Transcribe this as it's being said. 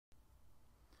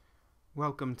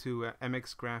Welcome to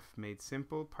mxGraph Made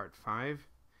Simple, Part 5.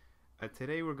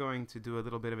 Today we're going to do a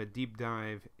little bit of a deep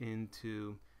dive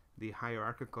into the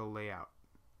hierarchical layout.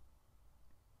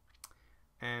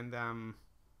 And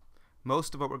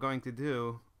most of what we're going to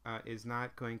do is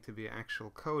not going to be actual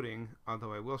coding,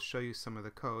 although I will show you some of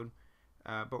the code,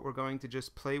 but we're going to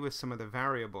just play with some of the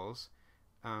variables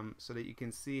so that you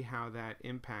can see how that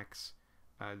impacts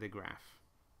the graph.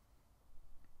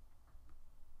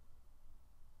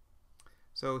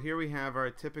 So here we have our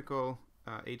typical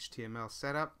HTML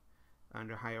setup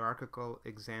under hierarchical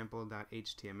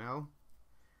example.html,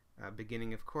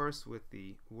 beginning of course with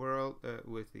the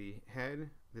with the head.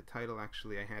 The title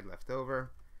actually I had left over,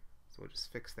 so we'll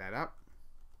just fix that up.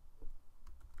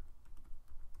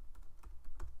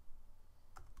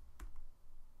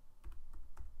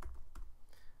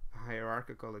 A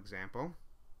hierarchical example.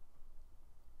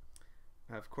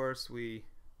 Of course we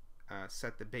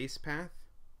set the base path.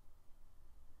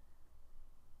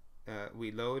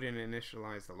 We load and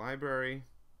initialize the library,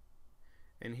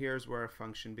 and here's where our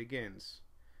function begins.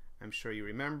 I'm sure you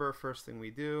remember, first thing we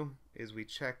do is we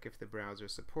check if the browser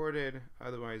is supported,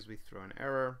 otherwise we throw an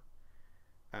error,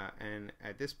 and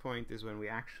at this point is when we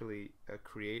actually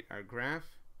create our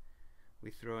graph.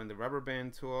 We throw in the rubber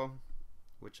band tool,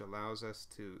 which allows us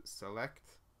to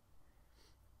select,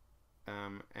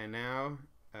 and now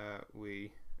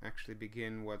we actually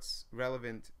begin what's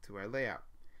relevant to our layout.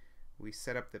 We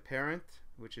set up the parent,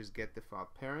 which is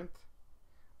getDefaultParent,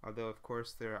 although of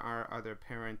course there are other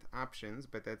parent options,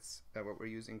 but that's what we're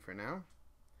using for now.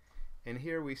 And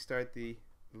here we start the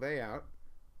layout,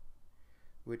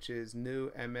 which is new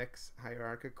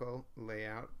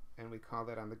mxHierarchicalLayout, and we call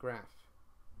that on the graph.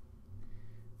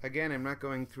 Again, I'm not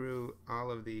going through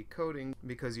all of the coding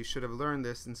because you should have learned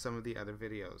this in some of the other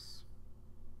videos.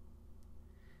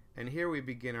 And here we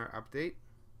begin our update.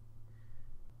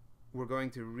 We're going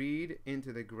to read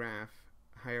into the graph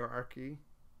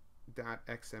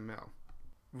hierarchy.xml.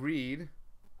 Read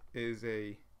is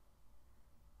a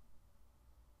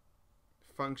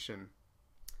function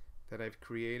that I've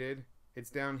created. It's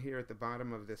down here at the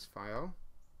bottom of this file.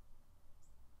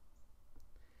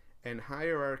 And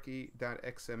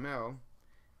hierarchy.xml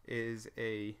is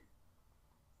a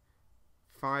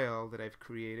file that I've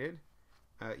created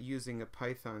using a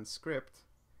Python script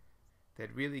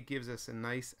that really gives us a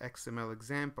nice XML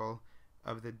example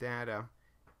of the data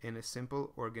in a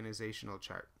simple organizational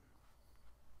chart.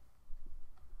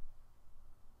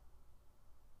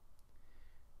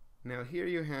 Now here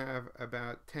you have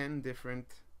about 10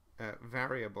 different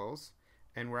variables,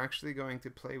 and we're actually going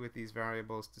to play with these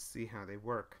variables to see how they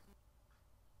work.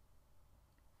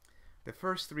 The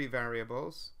first three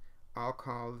variables, all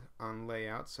called on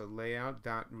layout, so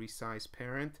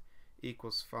layout.resizeParent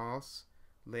equals false,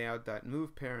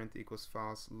 layout.moveParent equals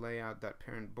false,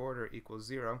 layout.parentBorder equals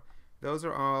 0. Those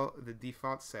are all the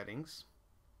default settings,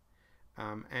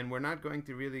 and we're not going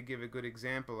to really give a good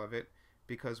example of it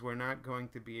because we're not going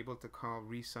to be able to call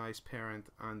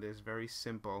resizeParent on this very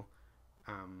simple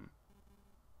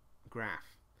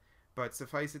graph. But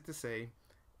suffice it to say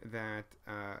that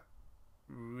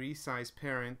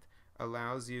resizeParent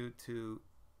allows you to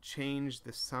change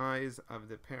the size of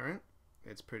the parent.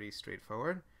 It's pretty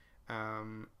straightforward.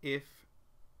 If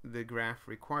the graph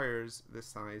requires the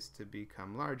size to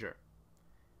become larger.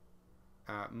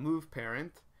 Move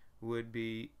parent would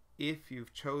be if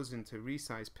you've chosen to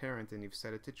resize parent and you've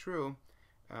set it to true,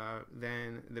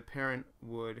 then the parent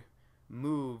would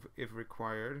move if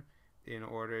required in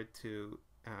order to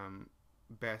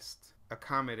best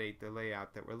accommodate the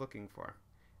layout that we're looking for.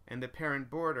 And the parent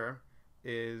border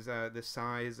is the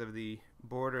size of the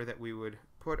border that we would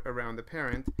put around the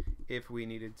parent if we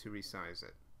needed to resize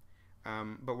it.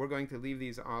 But we're going to leave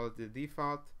these all at the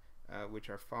default, which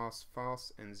are false,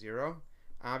 false, and 0.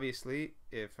 Obviously,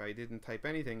 if I didn't type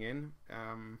anything in,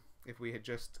 if we had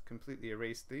just completely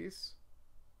erased these,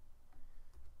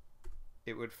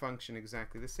 it would function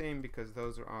exactly the same because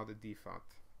those are all the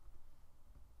default.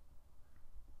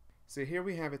 So here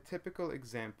we have a typical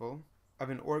example of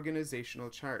an organizational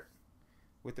chart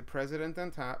with the president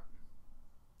on top,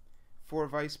 4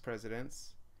 vice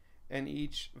presidents, and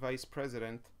each vice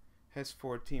president has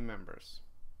 4 team members.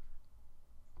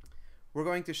 We're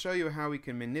going to show you how we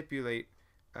can manipulate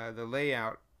the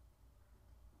layout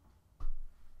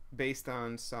based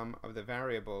on some of the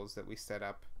variables that we set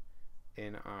up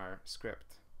in our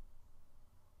script.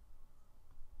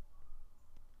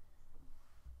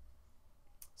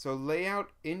 So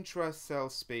layout intra-cell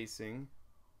spacing,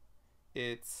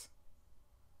 its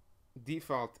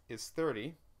default is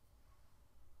 30.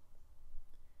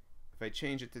 If I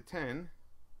change it to 10,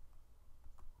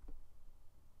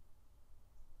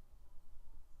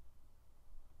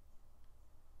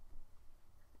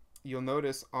 you'll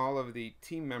notice all of the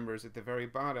team members at the very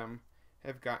bottom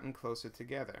have gotten closer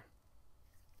together.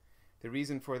 The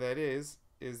reason for that is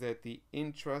that the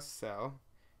intra cell,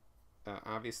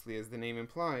 obviously as the name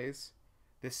implies,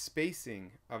 the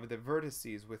spacing of the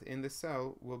vertices within the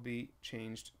cell will be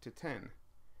changed to 10.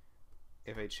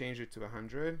 If I change it to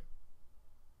 100,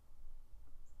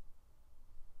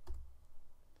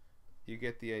 you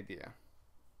get the idea.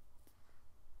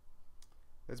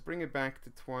 Let's bring it back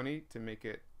to 20 to make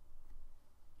it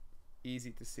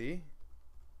easy to see.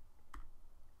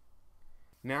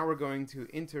 Now we're going to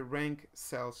interrank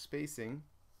cell spacing,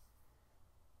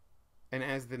 and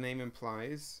as the name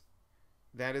implies,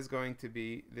 that is going to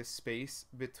be the space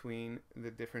between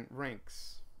the different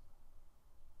ranks.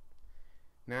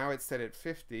 Now it's set at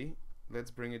 50.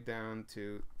 Let's bring it down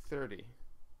to 30.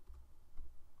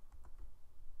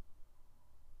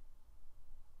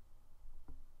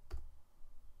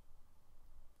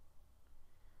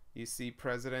 You see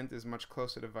president is much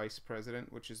closer to vice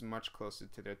president, which is much closer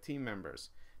to their team members.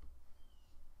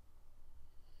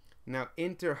 Now,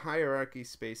 inter-hierarchy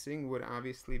spacing would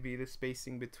obviously be the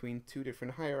spacing between two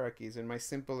different hierarchies. In my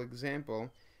simple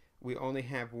example, we only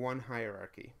have one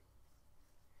hierarchy.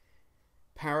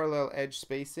 Parallel edge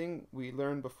spacing, we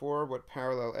learned before what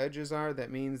parallel edges are.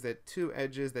 That means that two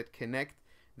edges that connect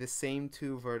the same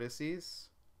two vertices.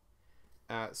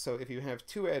 So if you have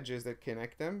two edges that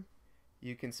connect them,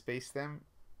 you can space them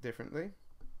differently.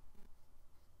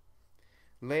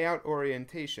 Layout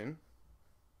orientation.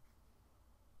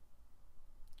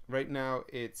 Right now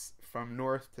it's from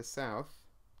north to south.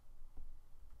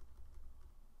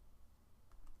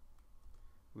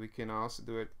 We can also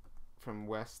do it from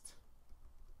west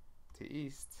to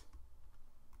east.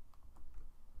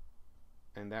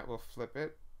 And that will flip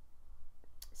it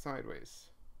sideways.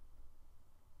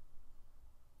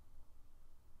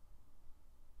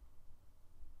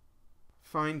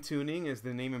 Fine-tuning, as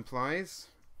the name implies,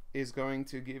 is going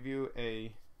to give you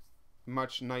a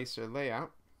much nicer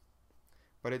layout,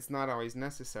 but it's not always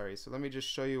necessary. So let me just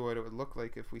show you what it would look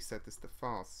like if we set this to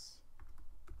false.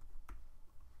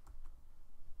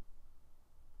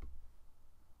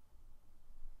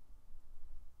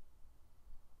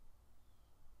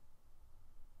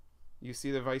 You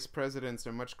see the vice presidents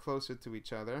are much closer to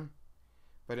each other,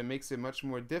 but it makes it much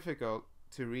more difficult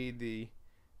to read the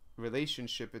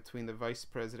relationship between the vice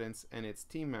presidents and its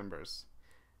team members.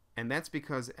 And that's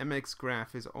because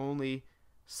mxGraph is only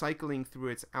cycling through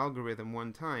its algorithm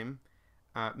one time,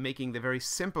 making the very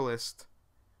simplest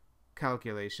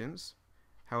calculations.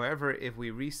 However, if we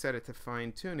reset it to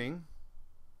fine-tuning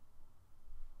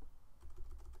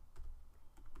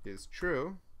is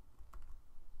true,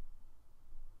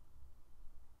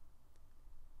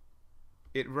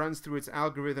 it runs through its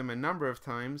algorithm a number of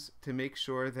times to make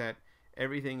sure that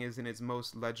everything is in its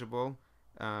most legible,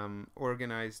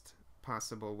 organized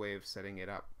possible way of setting it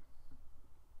up.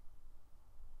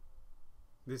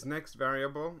 This next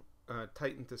variable,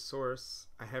 tighten to source,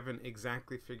 I haven't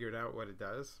exactly figured out what it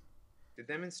does. To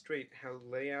demonstrate how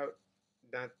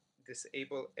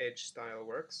layout.disableEdgeStyle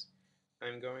works,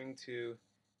 I'm going to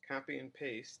copy and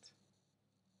paste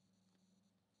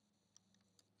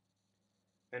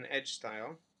an edge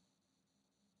style.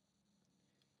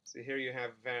 So here you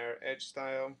have var edge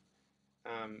style.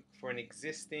 For an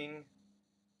existing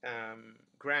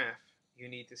graph, you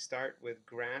need to start with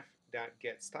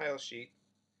graph.getStyleSheet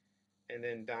and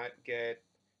then .get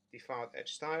default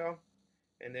edge style,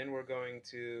 and then we're going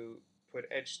to put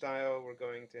edge style. We're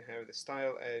going to have the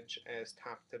style edge as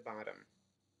top to bottom.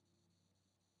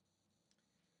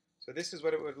 So this is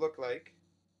what it would look like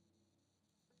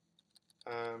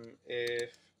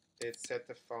if it's set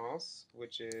to false,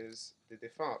 which is the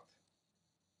default.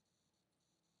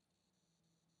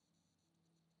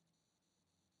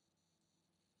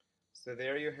 So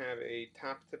there you have a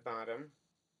top to bottom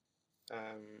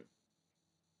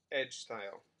edge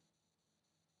style.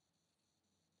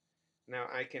 Now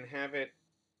I can have it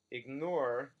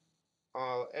ignore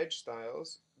all edge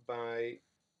styles by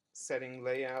setting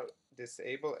layout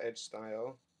disable edge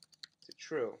style to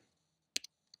true.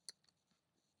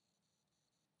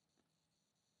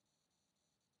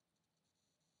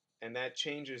 And that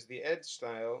changes the edge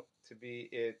style to be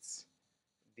its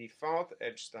default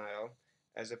edge style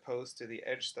as opposed to the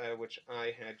edge style which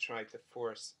I had tried to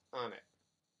force on it.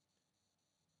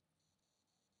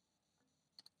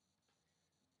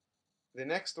 The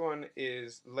next one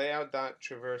is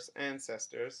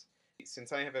layout.traverseAncestors.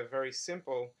 Since I have a very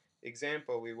simple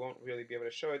example, we won't really be able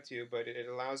to show it to you, but it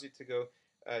allows you to go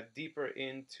deeper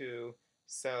into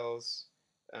cells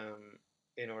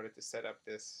in order to set up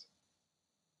this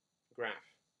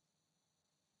graph.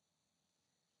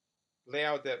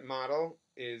 Layout.model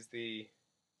is the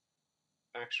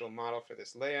actual model for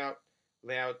this layout.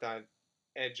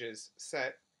 Layout.edges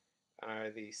set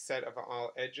are the set of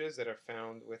all edges that are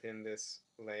found within this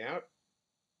layout.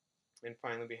 And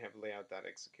finally, we have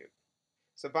layout.execute.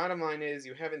 So bottom line is,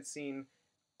 you haven't seen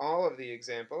all of the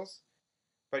examples,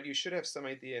 but you should have some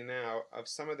idea now of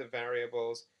some of the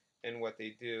variables and what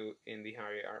they do in the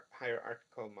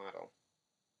hierarchical model.